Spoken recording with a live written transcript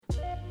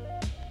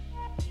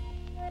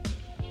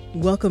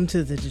Welcome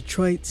to the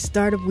Detroit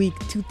Startup Week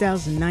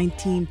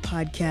 2019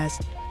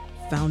 podcast,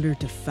 Founder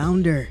to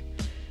Founder.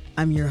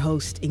 I'm your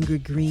host,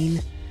 Ingrid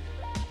Green.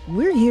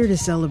 We're here to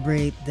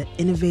celebrate the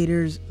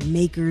innovators,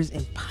 makers,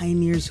 and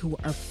pioneers who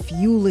are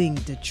fueling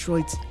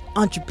Detroit's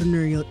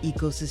entrepreneurial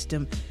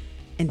ecosystem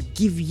and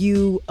give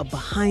you a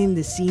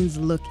behind-the-scenes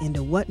look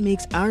into what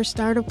makes our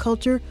startup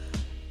culture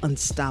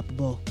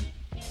unstoppable.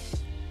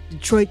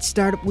 Detroit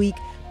Startup Week,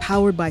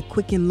 powered by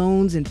Quicken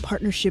Loans in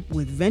partnership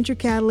with Venture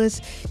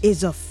Catalyst,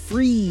 is a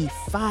free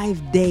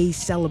 5-day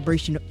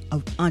celebration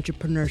of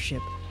entrepreneurship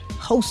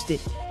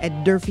hosted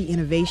at Durfee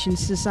Innovation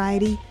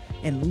Society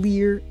and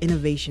Lear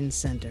Innovation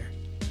Center.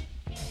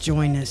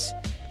 Join us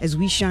as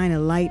we shine a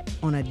light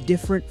on a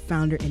different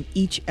founder in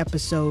each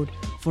episode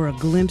for a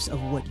glimpse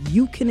of what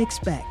you can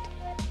expect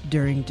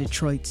during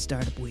Detroit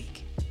Startup Week.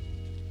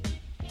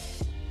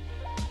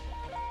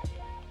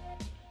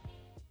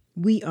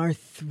 We are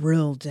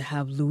thrilled to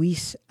have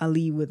Luis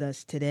Ali with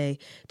us today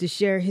to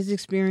share his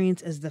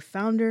experience as the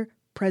founder,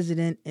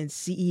 president, and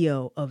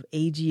CEO of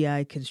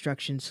AGI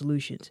Construction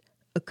Solutions,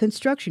 a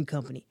construction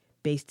company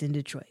based in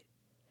Detroit.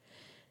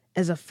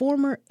 As a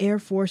former Air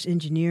Force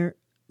engineer,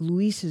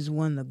 Luis has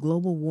won the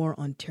Global War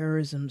on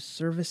Terrorism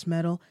Service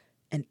Medal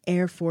and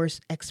Air Force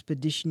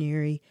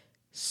Expeditionary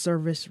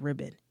Service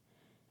Ribbon,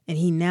 and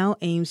he now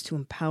aims to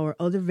empower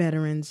other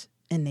veterans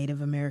and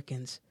Native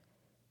Americans.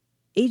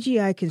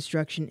 AGI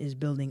Construction is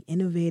building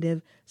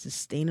innovative,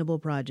 sustainable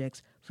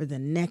projects for the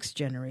next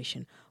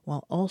generation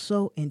while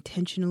also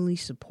intentionally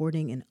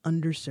supporting an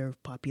underserved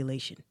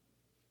population.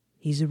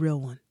 He's a real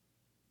one.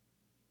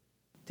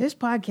 This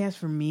podcast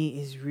for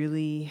me is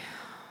really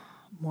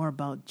more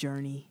about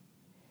journey.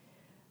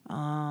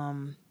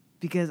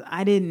 Because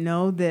I didn't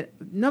know that,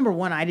 number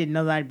one, I didn't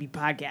know that I'd be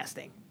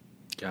podcasting.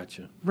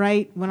 Gotcha.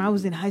 Right? When I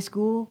was in high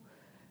school,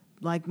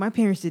 like my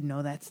parents didn't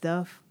know that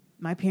stuff.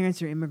 My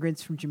parents are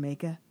immigrants from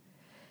Jamaica.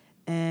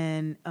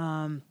 And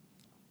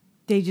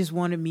they just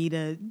wanted me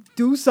to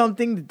do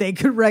something that they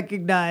could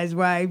recognize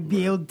where I'd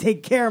be able to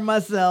take care of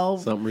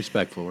myself. Something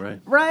respectful, right?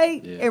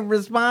 Right? Yeah. And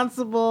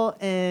responsible.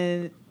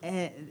 And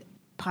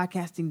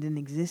podcasting didn't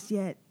exist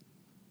yet.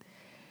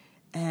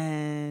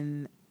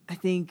 And I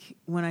think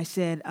when I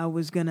said I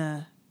was going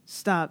to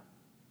stop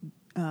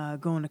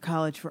going to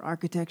college for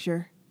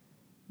architecture,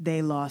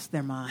 they lost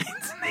their minds.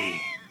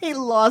 They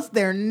lost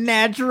their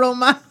natural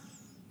minds.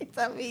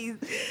 I mean,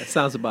 that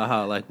sounds about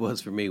how life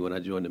was for me when I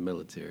joined the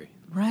military.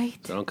 Right.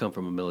 So I don't come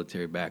from a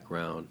military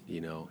background.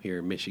 You know, here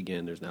in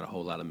Michigan, there's not a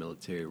whole lot of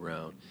military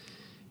around.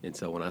 And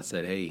so when I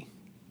said, hey,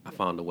 I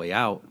found a way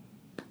out,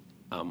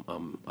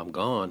 I'm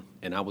gone.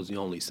 And I was the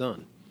only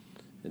son.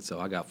 And so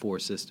I got 4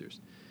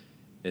 sisters.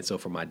 And so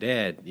for my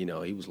dad, you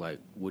know, he was like,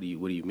 what do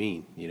you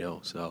mean? You know,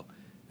 so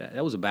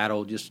that was a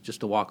battle just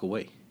to walk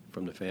away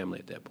from the family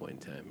at that point in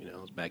time. You know,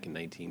 it was back in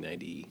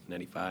 1990,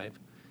 95.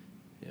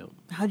 You know.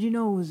 How'd you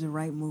know it was the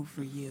right move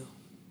for you?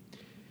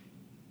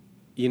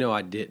 You know,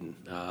 I didn't.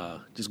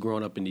 Just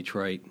growing up in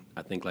Detroit,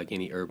 I think like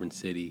any urban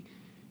city,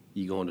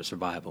 you go into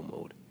survival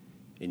mode.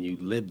 And you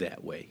live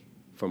that way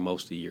for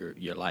most of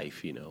your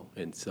life, you know.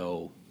 And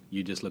so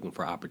you're just looking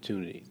for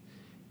opportunities.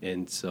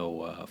 And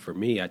so for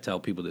me, I tell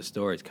people this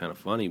story. It's kind of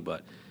funny,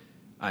 but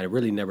I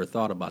really never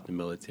thought about the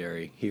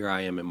military. Here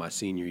I am in my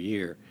senior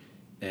year,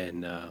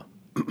 and a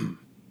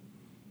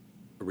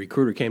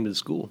recruiter came to the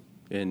school.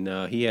 And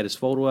he had his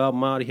photo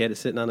album out. He had it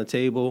sitting on the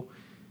table.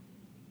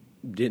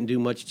 Didn't do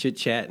much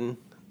chit-chatting.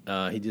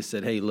 He just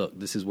said, hey, look,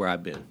 this is where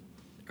I've been.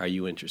 Are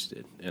you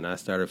interested? And I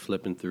started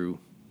flipping through,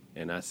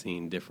 and I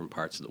seen different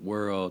parts of the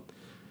world.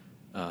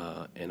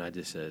 And I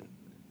just said,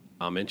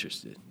 I'm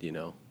interested, you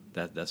know.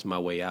 That's my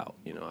way out.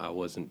 You know, I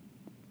wasn't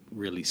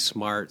really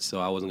smart, so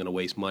I wasn't going to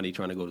waste money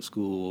trying to go to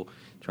school,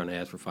 trying to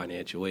ask for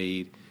financial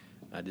aid.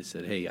 I just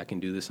said, hey, I can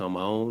do this on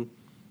my own.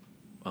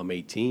 I'm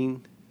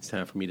 18. It's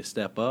time for me to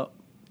step up.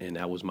 And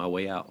that was my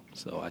way out,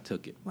 so I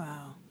took it.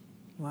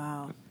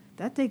 Wow,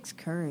 that takes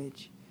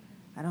courage.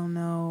 I don't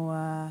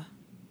know.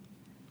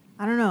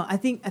 I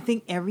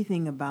think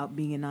everything about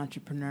being an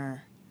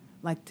entrepreneur,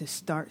 like to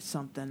start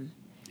something,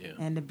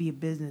 and to be a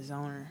business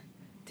owner,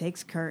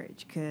 takes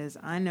courage. Because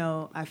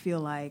I feel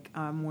like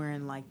I'm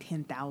wearing like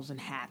 10,000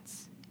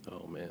 hats.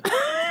 Oh man!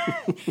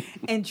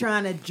 And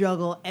trying to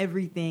juggle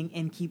everything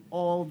and keep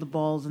all the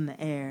balls in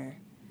the air.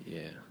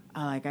 Yeah.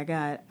 I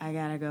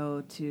gotta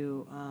go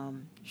to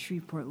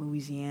Shreveport,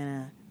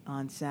 Louisiana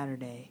on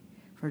Saturday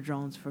for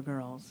Drones for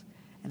Girls,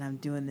 and I'm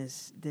doing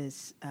this.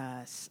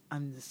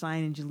 I'm the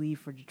sign-in lead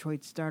for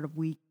Detroit Startup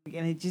Week,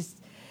 and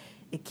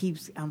it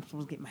keeps. I'm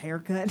supposed to get my hair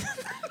cut. It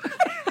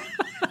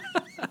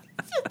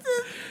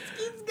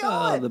keeps going.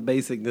 Oh, the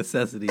basic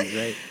necessities,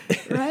 right?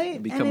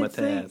 Right, Become a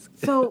task.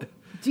 So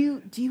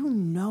do you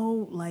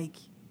know, like,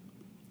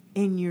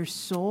 in your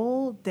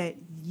soul that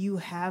you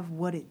have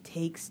what it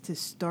takes to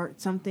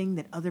start something,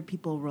 that other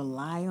people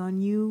rely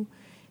on you,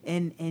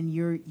 and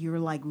you're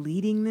like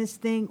leading this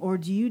thing? Or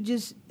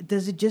does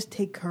it just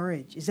take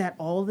courage? Is that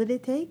all that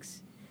it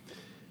takes?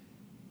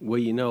 Well,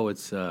 you know,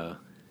 it's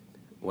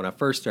when I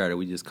first started,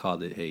 we just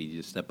called it, hey, you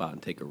just step out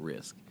and take a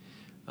risk.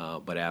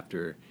 But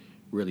after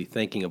really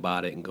thinking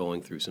about it and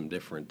going through some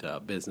different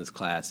business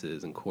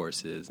classes and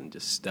courses and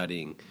just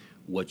studying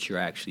what you're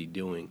actually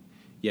doing.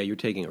 Yeah, you're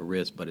taking a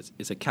risk, but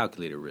it's a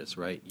calculated risk,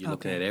 right? You're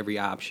looking at every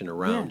option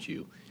around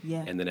you.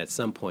 Yeah. And then at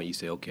some point you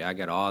say, okay, I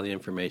got all the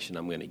information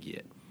I'm going to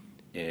get.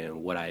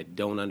 And what I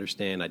don't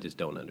understand, I just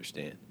don't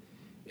understand.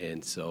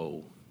 And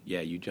so,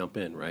 yeah, you jump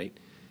in, right?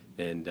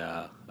 And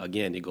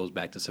again, it goes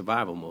back to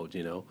survival mode,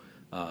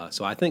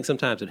 So I think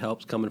sometimes it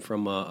helps coming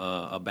from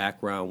a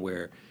background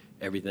where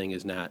everything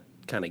is not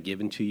kind of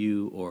given to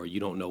you, or you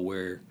don't know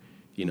where,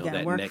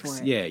 that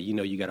next,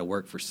 you got to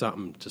work for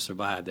something to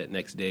survive that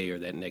next day or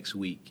that next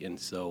week. And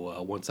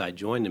so once I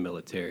joined the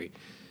military,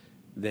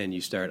 then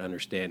you start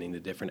understanding the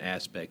different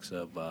aspects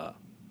of,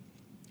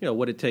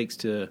 what it takes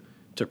to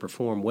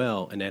perform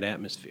well in that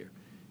atmosphere.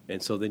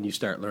 And so then you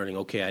start learning,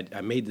 okay,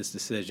 I made this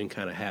decision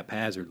kind of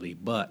haphazardly,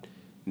 but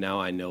now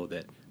I know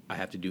that I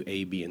have to do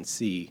A, B, and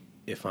C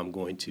if I'm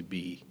going to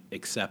be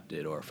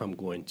accepted or if I'm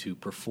going to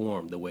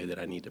perform the way that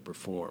I need to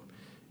perform.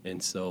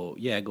 And so,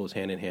 yeah, it goes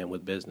hand in hand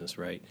with business,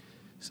 right?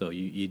 So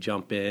you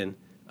jump in,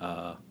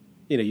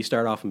 you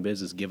start off in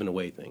business giving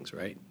away things,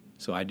 right?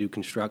 So I do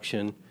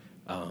construction.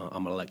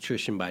 I'm an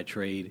electrician by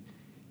trade,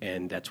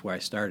 and that's where I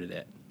started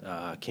at.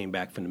 I came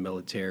back from the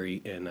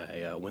military, and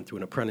I went through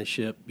an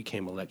apprenticeship,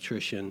 became an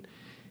electrician.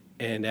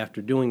 And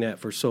after doing that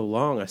for so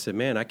long, I said,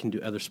 man, I can do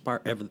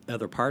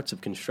other parts of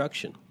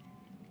construction.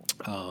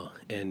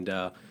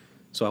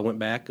 So I went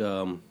back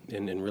and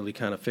really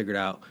kind of figured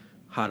out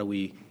how do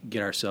we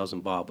get ourselves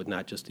involved with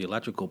not just the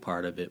electrical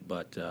part of it,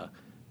 but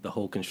the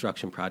whole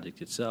construction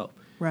project itself.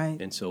 Right.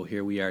 And so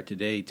here we are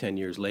today, 10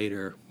 years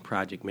later,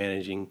 project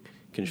managing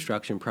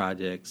construction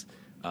projects,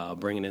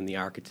 bringing in the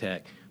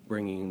architect,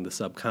 bringing in the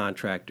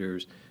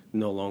subcontractors.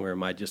 No longer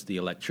am I just the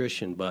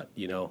electrician, but,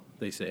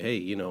 they say,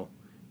 hey,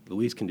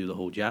 Luis can do the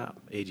whole job.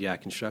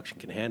 AGI Construction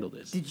can handle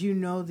this. Did you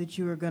know that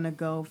you were going to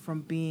go from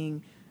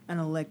being an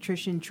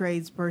electrician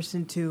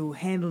tradesperson to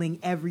handling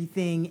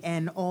everything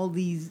and all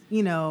these,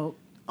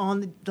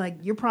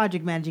 you're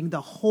project managing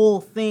the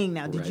whole thing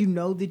now? Did you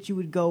know that you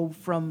would go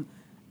from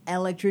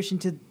electrician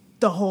to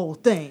the whole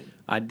thing?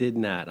 I did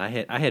not. I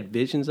had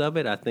visions of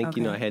it. I think,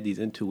 I had these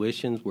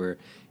intuitions where,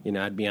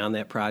 I'd be on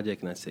that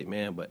project and I'd say,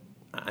 man, but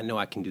I know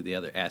I can do the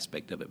other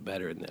aspect of it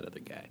better than that other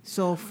guy.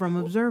 So from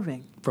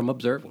observing? From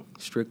observing,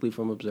 strictly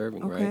from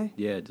observing, okay. Right?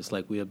 Yeah, just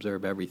like we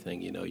observe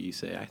everything, you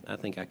say, I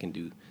think I can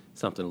do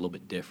something a little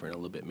bit different, a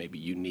little bit maybe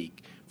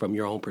unique from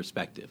your own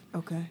perspective.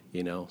 Okay.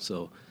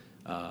 So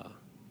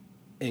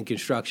in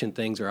construction,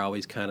 things are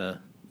always kind of,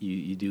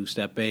 you do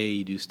step A,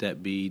 you do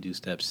step B, you do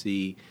step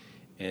C,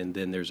 and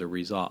then there's a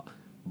result.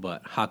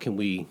 But how can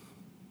we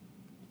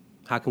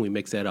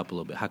mix that up a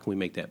little bit? How can we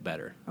make that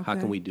better? Okay. How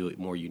can we do it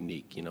more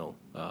unique,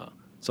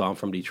 So I'm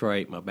from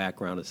Detroit. My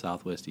background is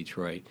Southwest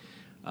Detroit.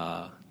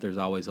 There's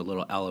always a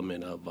little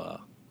element of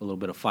a little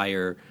bit of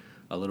fire,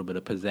 a little bit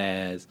of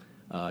pizzazz,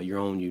 your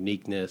own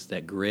uniqueness,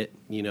 that grit,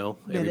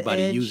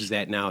 Everybody uses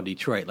that now in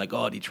Detroit. Like,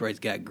 oh, Detroit's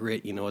got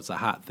grit, it's a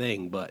hot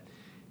thing. But,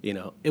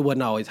 it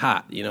wasn't always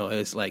hot.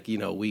 It's like,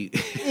 we...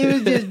 It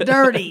was just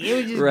dirty. It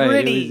was just right,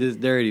 gritty. It was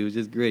just dirty. It was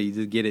just gritty. You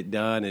just get it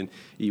done, and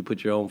you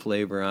put your own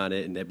flavor on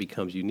it, and that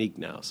becomes unique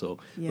now. So,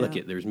 look,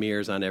 there's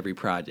mirrors on every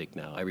project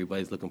now.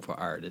 Everybody's looking for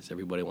artists.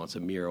 Everybody wants a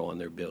mural on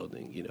their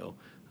building,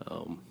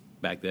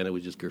 Back then, it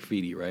was just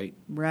graffiti, right?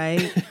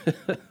 Right.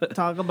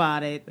 Talk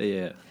about it.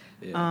 Yeah.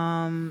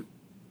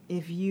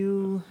 If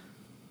you're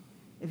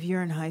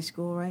in high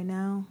school right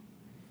now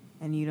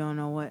and you don't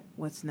know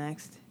what's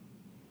next,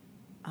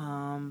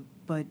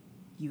 but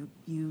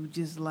you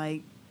just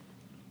like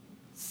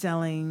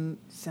selling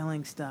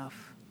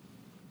stuff,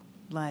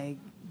 like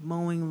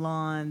mowing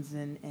lawns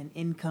and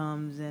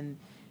incomes, and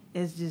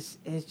it's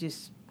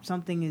just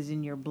something is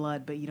in your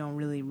blood, but you don't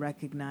really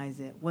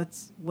recognize it.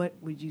 What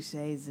would you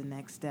say is the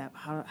next step?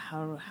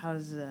 How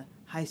does a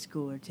high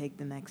schooler take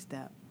the next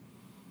step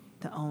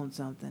to own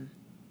something?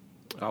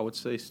 I would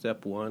say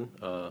step one,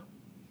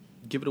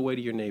 give it away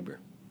to your neighbor.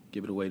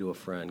 Give it away to a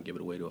friend. Give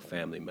it away to a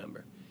family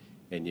member.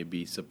 And you'd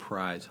be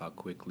surprised how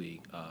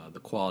quickly the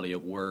quality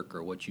of work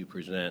or what you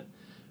present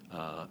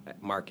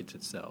markets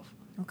itself.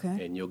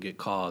 Okay. And you'll get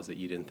calls that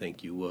you didn't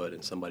think you would,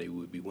 and somebody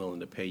would be willing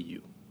to pay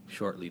you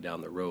shortly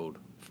down the road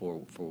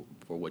for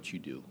what you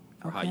do,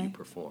 for how you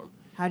perform.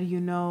 How do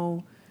you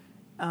know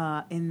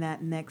in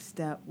that next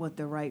step what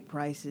the right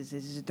price is?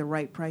 Is it the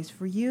right price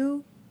for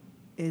you?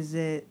 Is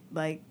it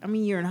like,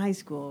 you're in high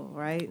school,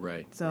 right?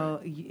 Right. So,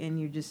 and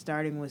you're just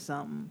starting with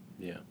something.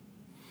 Yeah.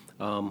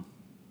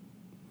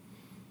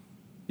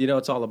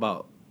 It's all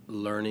about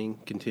learning,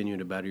 continuing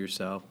to better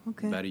yourself,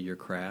 better your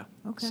craft.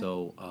 Okay.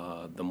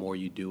 So the more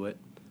you do it,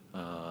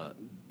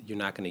 you're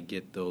not going to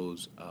get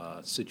those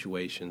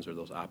situations or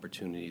those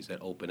opportunities that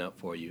open up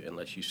for you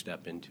unless you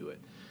step into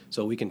it.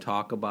 So we can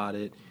talk about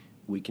it.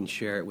 We can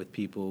share it with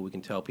people. We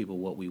can tell people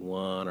what we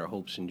want, our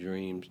hopes and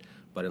dreams.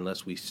 But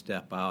unless we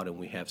step out and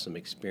we have some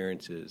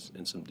experiences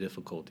and some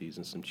difficulties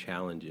and some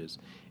challenges,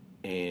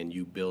 and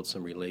you build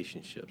some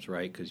relationships,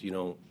 right? Because you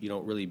don't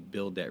really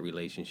build that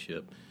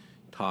relationship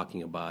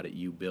talking about it,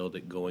 you build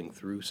it going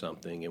through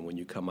something, and when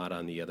you come out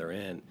on the other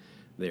end,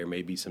 there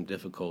may be some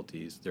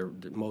difficulties.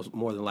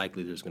 More than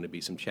likely, there's going to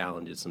be some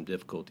challenges, some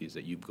difficulties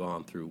that you've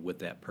gone through with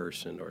that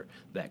person or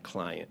that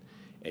client,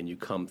 and you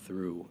come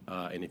through.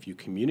 And if you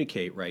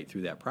communicate right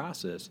through that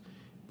process,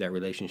 that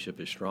relationship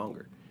is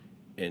stronger.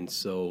 And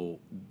so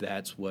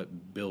that's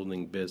what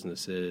building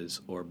business is,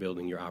 or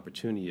building your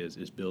opportunity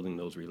is building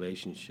those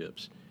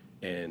relationships.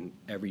 And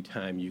every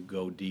time you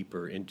go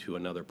deeper into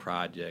another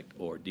project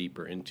or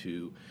deeper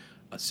into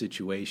a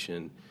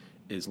situation,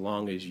 as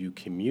long as you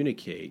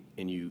communicate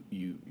and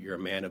you're a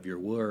man of your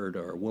word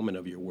or a woman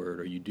of your word,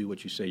 or you do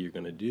what you say you're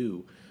going to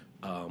do,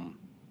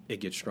 it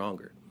gets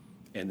stronger.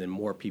 And then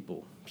more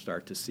people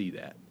start to see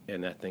that.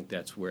 And I think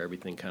that's where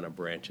everything kind of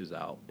branches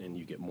out, and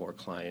you get more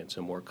clients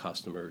and more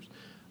customers,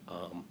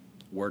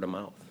 word of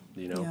mouth,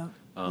 you know.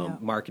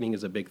 Marketing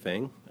is a big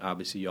thing.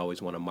 Obviously, you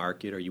always want to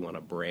market, or you want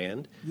to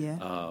brand.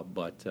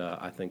 But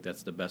I think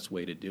that's the best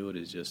way to do it,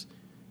 is just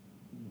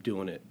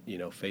doing it, you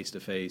know,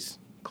 face-to-face,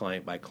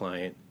 client by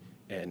client.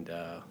 And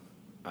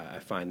I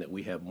find that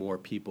we have more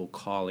people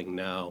calling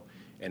now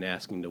and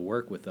asking to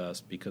work with us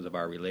because of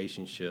our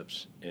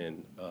relationships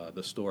and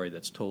the story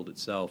that's told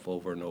itself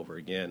over and over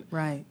again.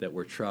 Right. That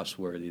we're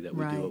trustworthy, that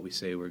we do what we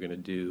say we're going to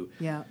do,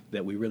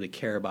 that we really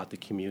care about the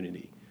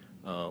community.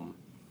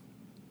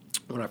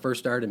 When I first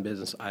started in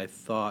business, I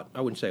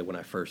wouldn't say when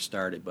I first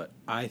started, but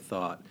I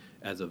thought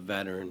as a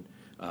veteran,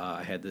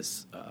 I had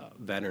this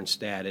veteran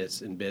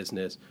status in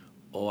business.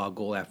 Oh, I'll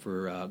go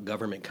after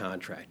government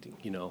contracting,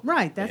 you know.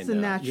 Right, that's the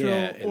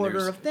natural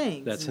order of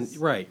things.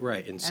 Right.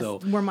 And that's so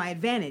where my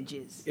advantage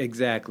is.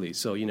 Exactly.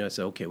 So, you know, it's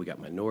okay, we got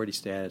minority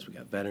status, we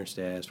got veteran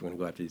status, we're going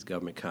to go after these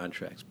government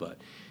contracts. But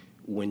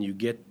when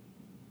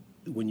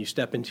you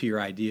step into your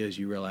ideas,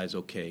 you realize,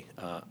 okay,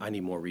 I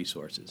need more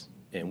resources.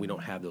 And we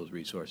don't have those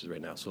resources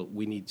right now. So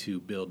we need to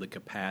build the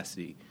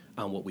capacity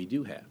on what we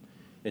do have.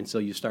 And so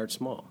you start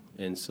small.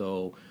 And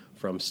so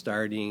from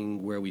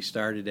starting where we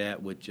started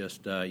at with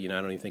just, I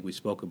don't even think we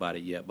spoke about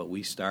it yet, but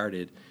we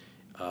started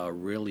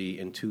really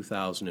in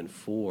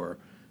 2004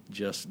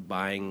 just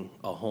buying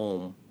a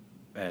home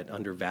at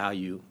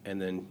undervalue and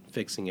then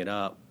fixing it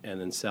up and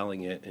then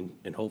selling it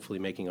and hopefully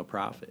making a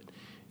profit.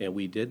 And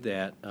we did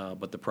that,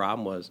 but the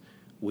problem was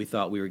we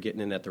thought we were getting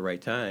in at the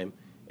right time,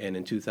 and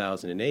in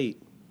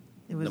 2008,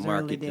 the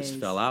market just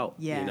fell out,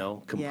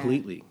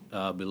 completely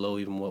below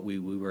even what we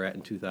were at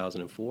in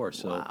 2004.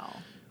 So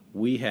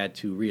we had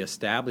to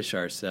reestablish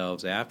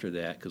ourselves after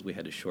that, because we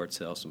had to short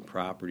sell some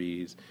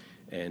properties,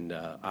 and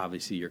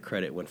obviously your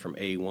credit went from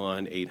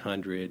A1,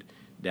 800,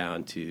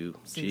 down to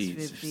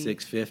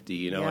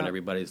 650, and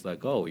everybody's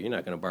like, oh, you're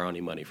not going to borrow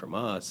any money from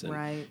us.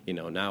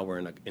 And, now we're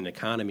in an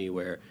economy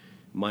where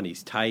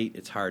money's tight,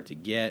 it's hard to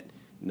get,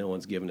 no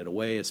one's giving it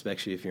away,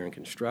 especially if you're in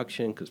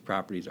construction, because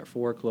properties are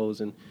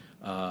foreclosing.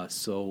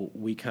 So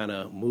we kind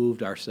of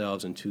moved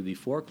ourselves into the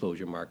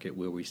foreclosure market,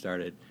 where we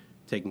started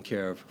taking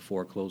care of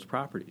foreclosed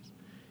properties.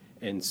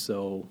 And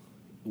so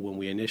when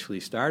we initially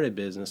started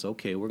business,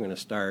 okay, we're going to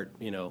start,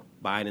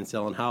 buying and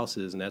selling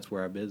houses, and that's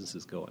where our business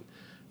is going.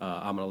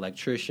 I'm an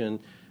electrician.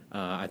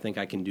 I think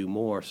I can do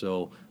more,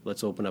 so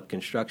let's open up a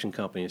construction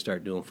company and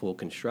start doing full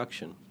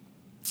construction.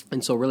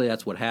 And so really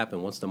that's what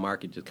happened. Once the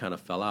market just kind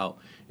of fell out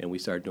and we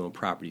started doing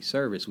property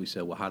service, we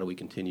said, well, how do we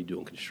continue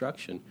doing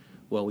construction?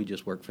 Well, we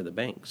just worked for the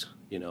banks,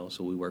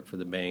 so we worked for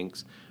the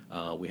banks.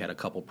 We had a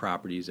couple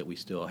properties that we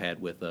still had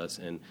with us,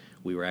 and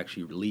we were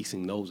actually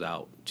leasing those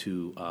out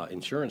to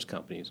insurance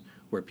companies,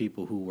 where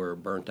people who were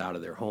burnt out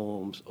of their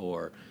homes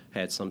or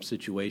had some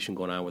situation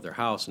going on with their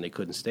house and they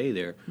couldn't stay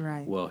there.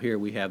 Right. Well, here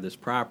we have this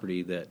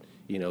property that,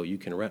 you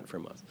can rent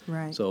from us.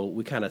 Right. So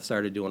we kind of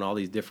started doing all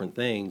these different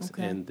things,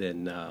 and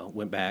then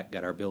went back,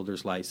 got our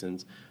builder's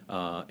license,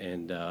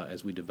 and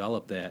as we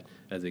developed that,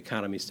 as the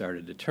economy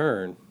started to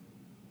turn,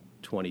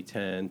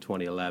 2010,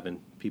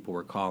 2011, people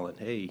were calling,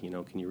 hey,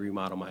 can you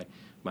remodel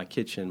my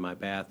kitchen, my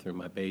bathroom,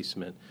 my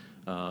basement?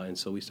 And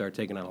so we started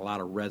taking on a lot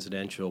of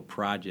residential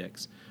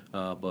projects.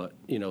 But,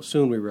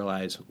 soon we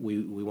realized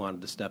we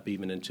wanted to step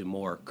even into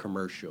more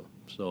commercial.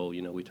 So,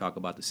 we talk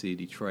about the city of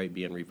Detroit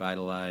being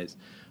revitalized.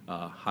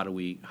 How do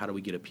we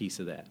get a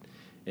piece of that?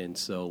 And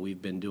so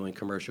we've been doing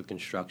commercial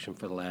construction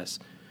for the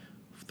last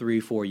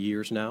 3-4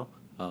 years now.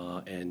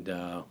 And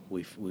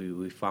we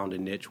found a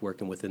niche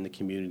working within the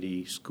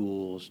community,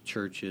 schools,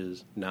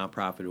 churches,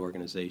 nonprofit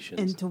organizations.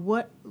 And to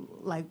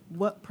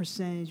what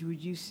percentage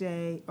would you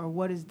say, or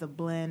what is the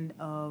blend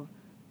of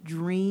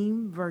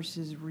dream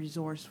versus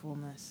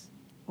resourcefulness?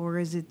 Or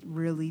is it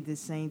really the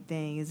same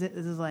thing? Is it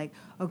like,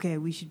 okay,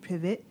 we should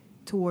pivot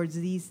towards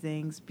these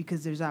things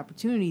because there's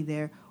opportunity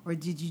there, or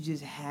did you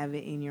just have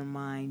it in your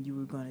mind you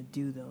were going to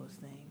do those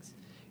things?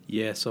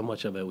 Yeah, so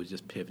much of it was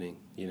just pivoting,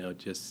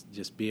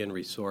 just being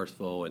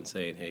resourceful and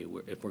saying, hey,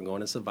 if we're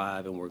going to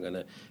survive and we're going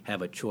to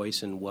have a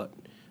choice in what,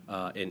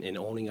 in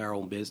owning our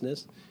own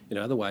business,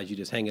 otherwise you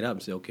just hang it up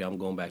and say, okay, I'm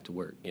going back to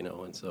work,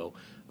 and so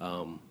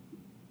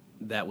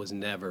that was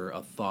never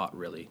a thought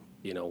really.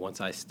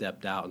 Once I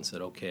stepped out and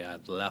said, okay,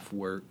 I've left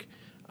work,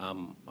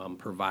 I'm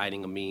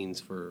providing a means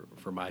for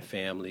my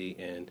family,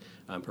 and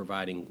I'm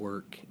providing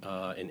work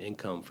and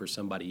income for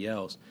somebody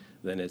else,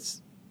 then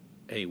it's,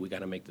 hey, we got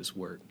to make this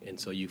work. And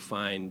so you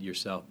find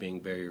yourself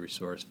being very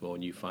resourceful,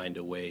 and you find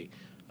a way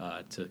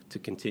to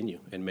continue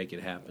and make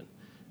it happen.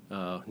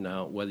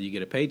 Now, whether you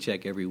get a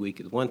paycheck every week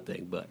is one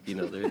thing, but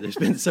there's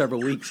been several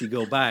weeks you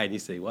go by and you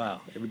say,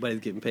 "Wow, everybody's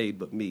getting paid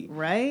but me."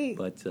 Right.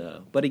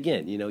 But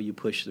again, you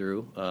push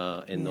through,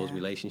 and those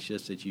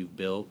relationships that you've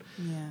built,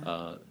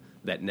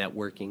 that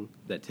networking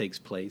that takes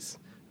place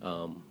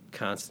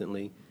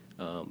constantly.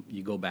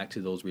 You go back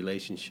to those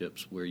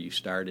relationships where you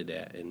started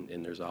at,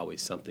 and there's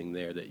always something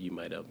there that you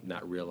might have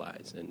not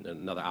realized, and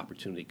another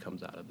opportunity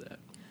comes out of that.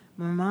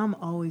 My mom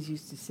always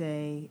used to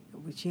say,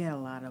 well, she had a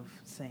lot of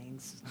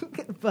sayings,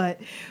 but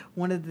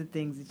one of the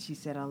things that she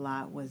said a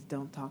lot was,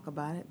 don't talk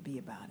about it, be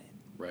about it.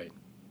 Right.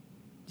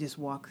 Just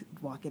walk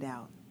it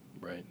out.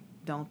 Right.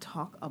 Don't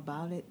talk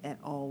about it at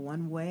all.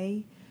 One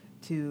way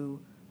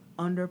to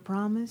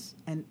under-promise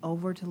and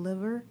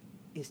over-deliver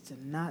is to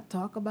not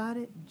talk about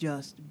it,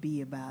 just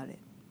be about it.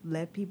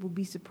 Let people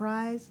be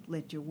surprised.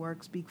 Let your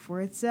work speak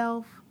for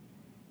itself.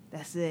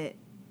 That's it.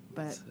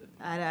 But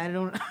I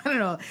don't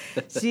know.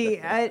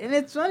 And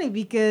it's funny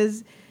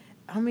because,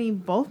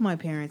 both my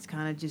parents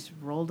kind of just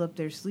rolled up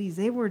their sleeves.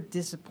 They were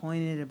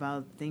disappointed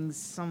about things,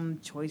 some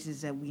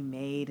choices that we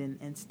made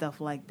and stuff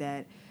like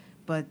that.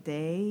 But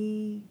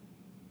they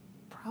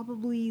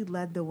probably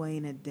led the way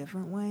in a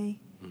different way,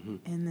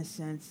 in the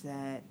sense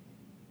that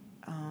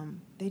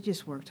they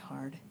just worked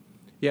hard.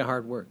 Yeah,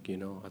 hard work,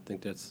 I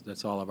think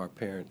that's all of our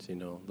parents,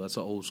 That's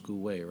an old school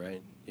way,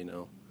 right?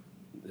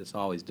 It's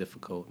always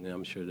difficult, and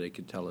I'm sure they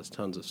could tell us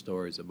tons of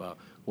stories about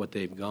what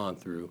they've gone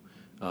through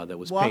that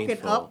was walking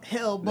painful. Walking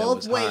uphill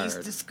both ways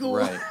hard. to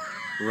school.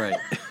 Right.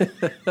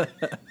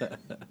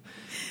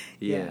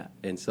 Yeah.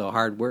 And so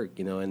hard work,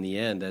 in the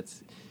end,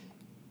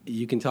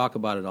 you can talk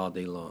about it all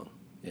day long,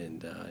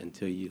 and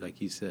until you, like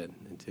you said,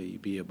 until you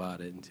be about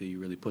it, until you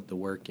really put the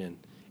work in.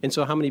 And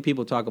so how many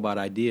people talk about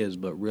ideas,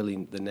 but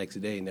really the next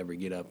day never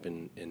get up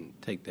and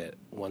take that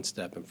one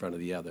step in front of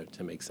the other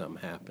to make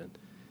something happen?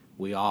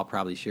 We all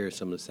probably share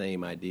some of the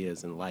same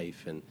ideas in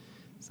life, and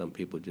some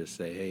people just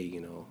say, hey,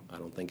 I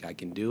don't think I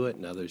can do it,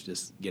 and others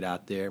just get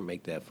out there,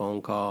 make that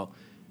phone call,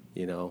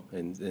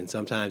 and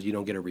sometimes you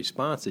don't get a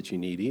response that you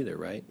need either,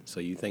 right? So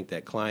you think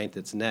that client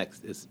that's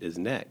next is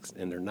next,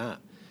 and they're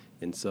not.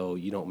 And so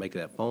you don't make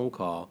that phone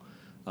call.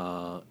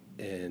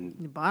 And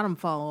the bottom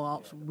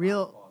follow-ups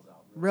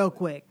real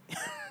quick.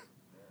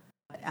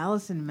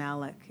 Allison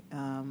Malik,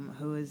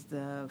 who is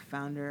the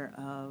founder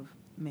of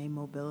May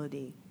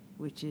Mobility,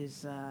 which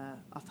is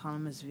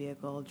autonomous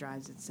vehicle,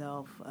 drives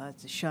itself.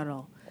 It's a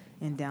shuttle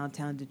in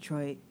downtown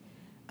Detroit.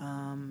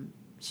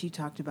 She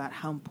talked about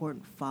how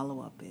important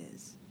follow-up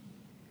is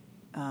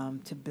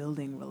to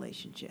building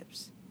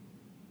relationships.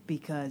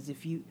 Because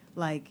if you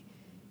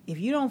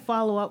don't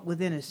follow up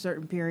within a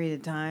certain period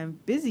of time,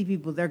 busy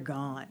people, they're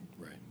gone.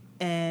 Right.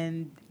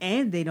 And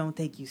they don't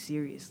take you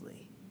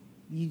seriously.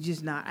 You're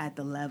just not at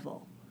the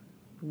level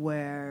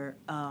where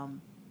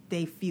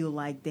they feel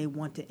like they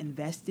want to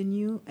invest in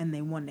you and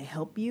they want to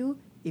help you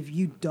if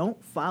you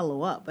don't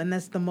follow up. And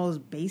that's the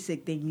most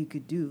basic thing you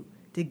could do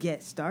to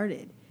get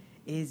started,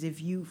 is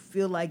if you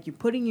feel like you're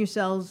putting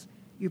yourself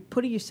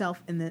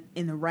in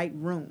the right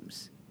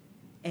rooms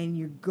and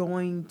you're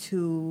going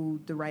to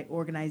the right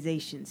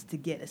organizations to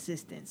get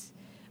assistance,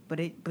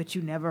 but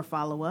you never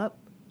follow up,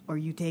 or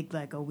you take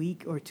like a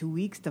week or 2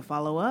 weeks to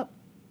follow up,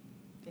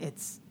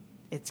 it's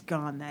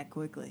gone that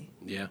quickly.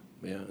 Yeah.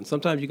 And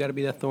sometimes you got to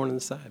be that thorn in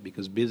the side,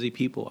 because busy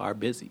people are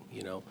busy,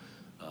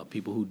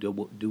 people who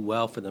do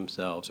well for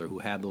themselves or who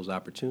have those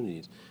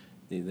opportunities,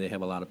 they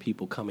have a lot of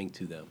people coming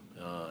to them.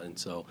 And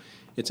so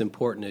it's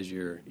important as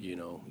you're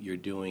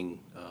doing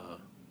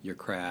your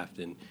craft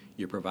and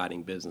you're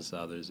providing business to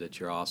others, that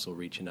you're also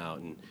reaching out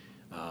and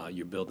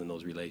you're building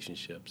those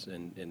relationships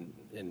and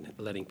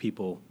letting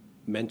people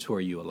mentor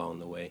you along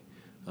the way.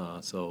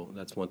 So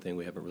that's one thing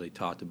we haven't really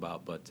talked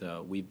about, but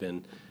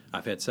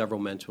I've had several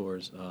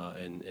mentors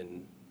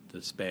in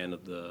the span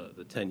of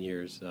the 10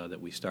 years that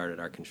we started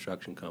our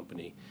construction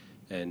company,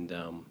 and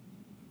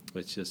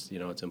it's just,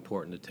 it's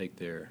important to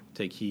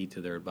take heed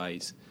to their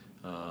advice.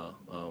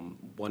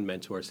 One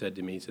mentor said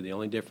to me, so the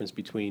only difference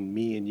between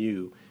me and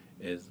you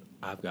is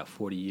I've got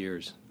 40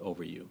 years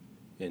over you,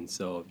 and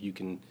so if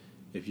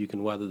you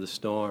can weather the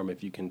storm,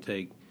 if you can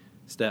take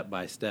step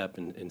by step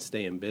and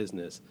stay in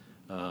business,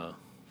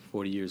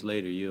 40 years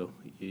later, you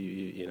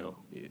know.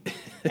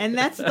 And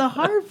that's the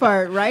hard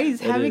part, right? Is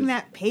having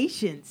that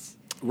patience.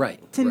 Right.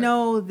 To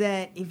know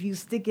that if you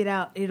stick it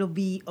out, it'll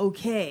be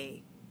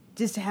okay.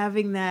 Just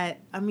having that,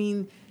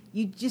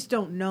 you just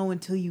don't know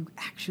until you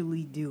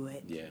actually do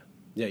it.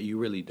 Yeah, you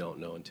really don't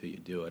know until you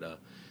do it.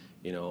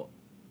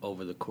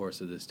 Over the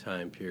course of this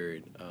time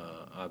period,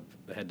 I've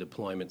had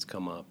deployments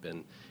come up,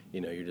 and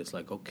you're just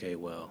like, okay,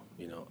 well,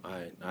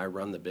 I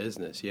run the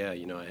business. Yeah,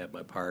 I have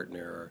my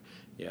partner, or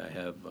I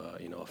have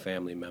a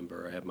family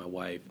member, I have my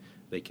wife.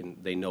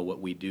 They know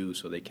what we do,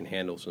 so they can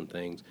handle some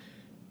things.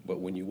 But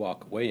when you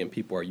walk away and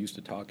people are used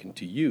to talking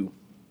to you,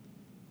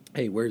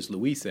 hey, where's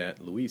Luis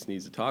at? Luis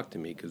needs to talk to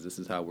me because this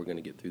is how we're going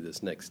to get through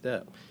this next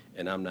step,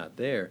 and I'm not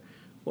there.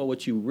 Well,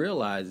 what you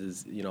realize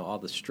is, all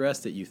the stress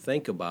that you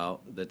think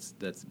about that's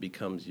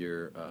becomes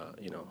your,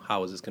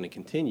 how is this going to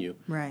continue?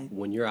 Right.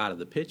 When you're out of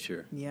the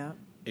picture, yeah,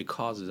 it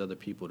causes other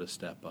people to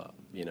step up.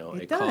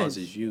 It does.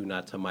 causes you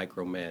not to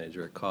micromanage,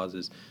 or it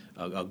causes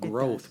a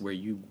growth where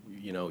you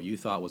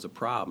thought was a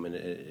problem,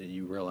 and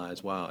you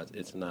realize, wow,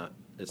 it's not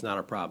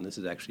a problem. This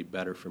is actually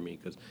better for me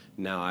because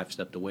now I've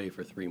stepped away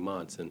for 3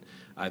 months and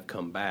I've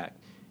come back,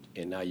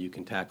 and now you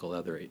can tackle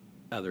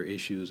other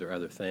issues or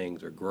other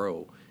things or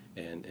grow,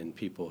 and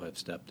people have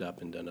stepped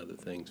up and done other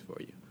things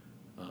for you.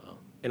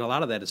 And a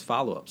lot of that is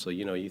follow-up. So,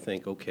 you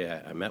think,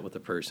 okay, I met with a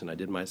person, I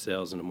did my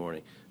sales in the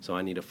morning, so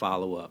I need to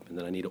follow up, and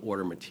then I need to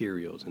order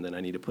materials, and then I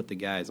need to put the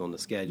guys on the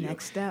schedule.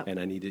 Next step. And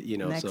I need to,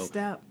 Next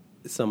step.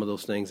 Some of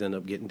those things end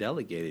up getting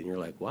delegated, and you're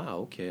like, wow,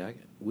 okay,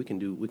 we can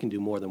do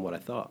more than what I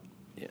thought.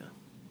 Yeah.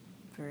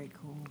 Very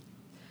cool.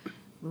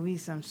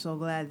 Luis, I'm so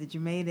glad that you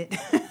made it.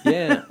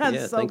 Yeah, I'm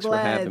yeah. so Thanks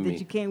glad for having me. that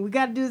you came. We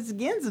got to do this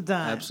again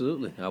sometime.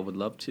 Absolutely, I would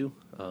love to.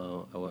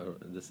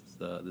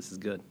 This is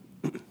good.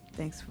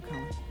 Thanks for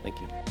coming. Thank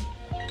you.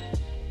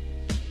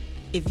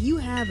 If you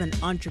have an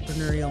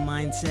entrepreneurial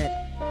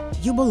mindset,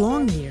 you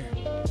belong here.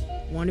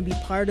 Want to be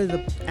part of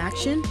the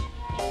action?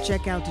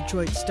 Check out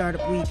Detroit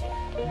Startup Week,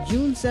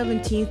 June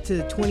 17th to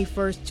the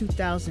 21st,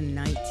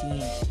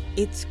 2019.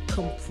 It's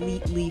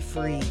completely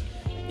free.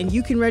 And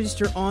you can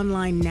register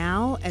online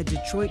now at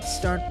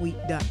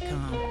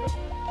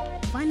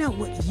DetroitStartupWeek.com. Find out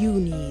what you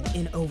need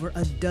in over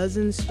a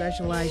dozen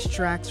specialized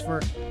tracks for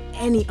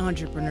any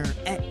entrepreneur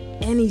at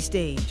any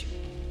stage.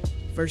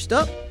 First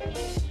up,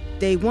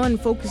 Day 1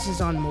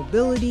 focuses on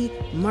mobility,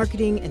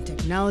 marketing, and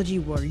technology,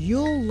 where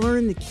you'll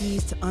learn the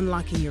keys to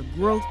unlocking your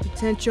growth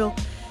potential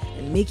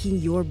and making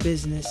your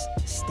business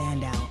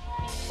stand out.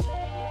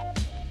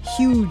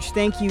 Huge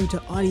thank you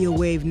to Audio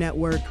Wave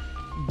Network,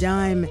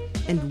 Dime,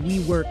 and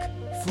WeWork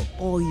for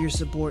all your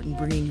support in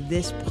bringing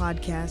this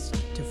podcast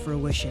to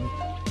fruition.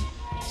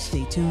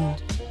 Stay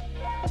tuned.